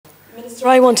Minister,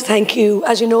 I want to thank you.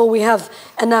 As you know, we have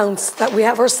announced that we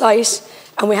have our site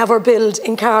and we have our build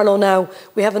in Carlow now.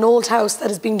 We have an old house that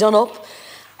is being done up,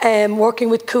 working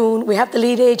with Coon. We have the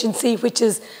lead agency, which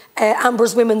is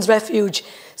Amber's Women's Refuge.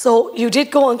 So you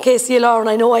did go on KCLR, and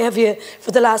I know I have you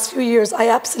for the last few years. I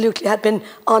absolutely had been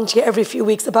on to you every few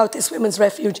weeks about this Women's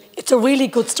Refuge. It's a really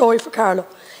good story for Carlow.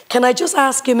 Can I just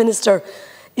ask you, Minister,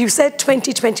 you said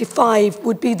 2025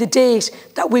 would be the date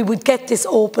that we would get this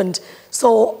opened.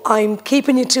 So I'm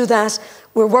keeping you to that.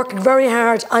 We're working very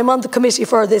hard. I'm on the committee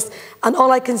for this, and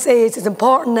all I can say is it's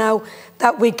important now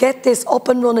that we get this up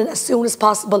and running as soon as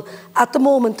possible. At the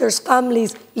moment, there's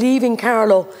families leaving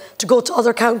Carlow to go to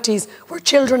other counties where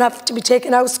children have to be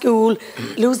taken out of school,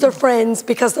 lose their friends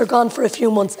because they're gone for a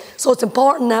few months. So it's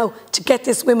important now to get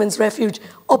this women's refuge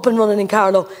up and running in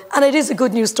Carlow. And it is a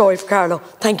good news story for Carlow.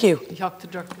 Thank you.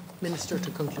 Minister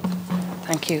to conclude.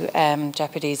 Thank you,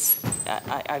 Deputies.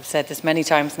 I've said this many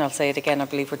times and I'll say it again. I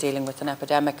believe we're dealing with an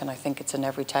epidemic, and I think it's in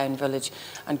every town, village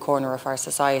and corner of our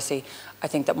society. I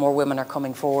think that more women are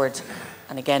coming forward,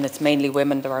 and again, it's mainly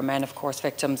women. There are men, of course,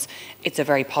 victims. It's a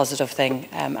very positive thing,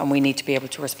 and we need to be able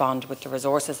to respond with the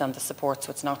resources and the support.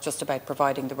 So it's not just about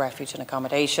providing the refuge and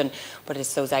accommodation, but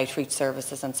it's those outreach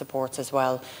services and supports as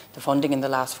well. The funding in the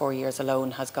last 4 years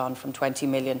alone has gone from 20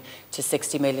 million to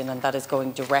 60 million, and that is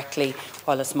going directly,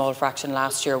 while a small fraction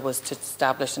last year was to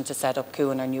establish and to set up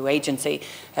Coon, our new agency.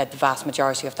 The vast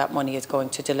majority of that money is going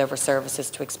to deliver services,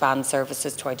 to expand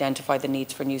services, to identify the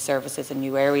needs for new services in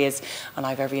new areas, and I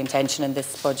have every intention in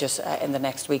this budget in the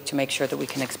next week to make sure that we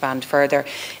can expand further.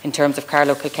 In terms of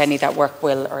Carlow Kilkenny, that work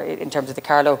will, or in terms of the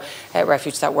Carlow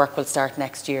refuge, that work will start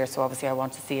next year. So obviously I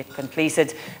want to see it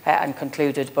completed and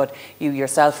concluded, but you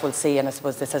yourself will see, and I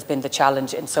suppose this has been the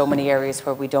challenge in so many areas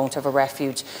where we don't have a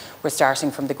refuge. We're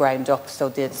starting from the ground up. So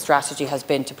the strategy has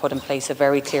been to put in place a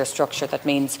very clear structure that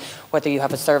means whether you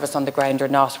have a service on the ground or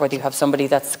not, whether you have somebody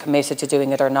that's committed to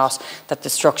doing it or not, that the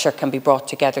structure can be brought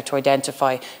together to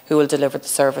identify who will deliver the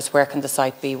service, where can the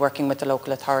site be, working with the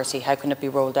local authority, how can it be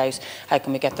rolled out, how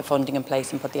can we get the funding in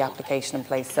place and put the application in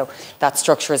place. So that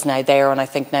structure is now there, and I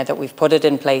think now that we've put it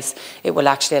in place, it will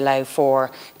actually allow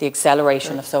for the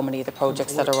acceleration of so many of the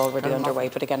projects that are already underway.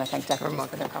 But again, I thank Deputies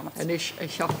for their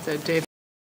comments.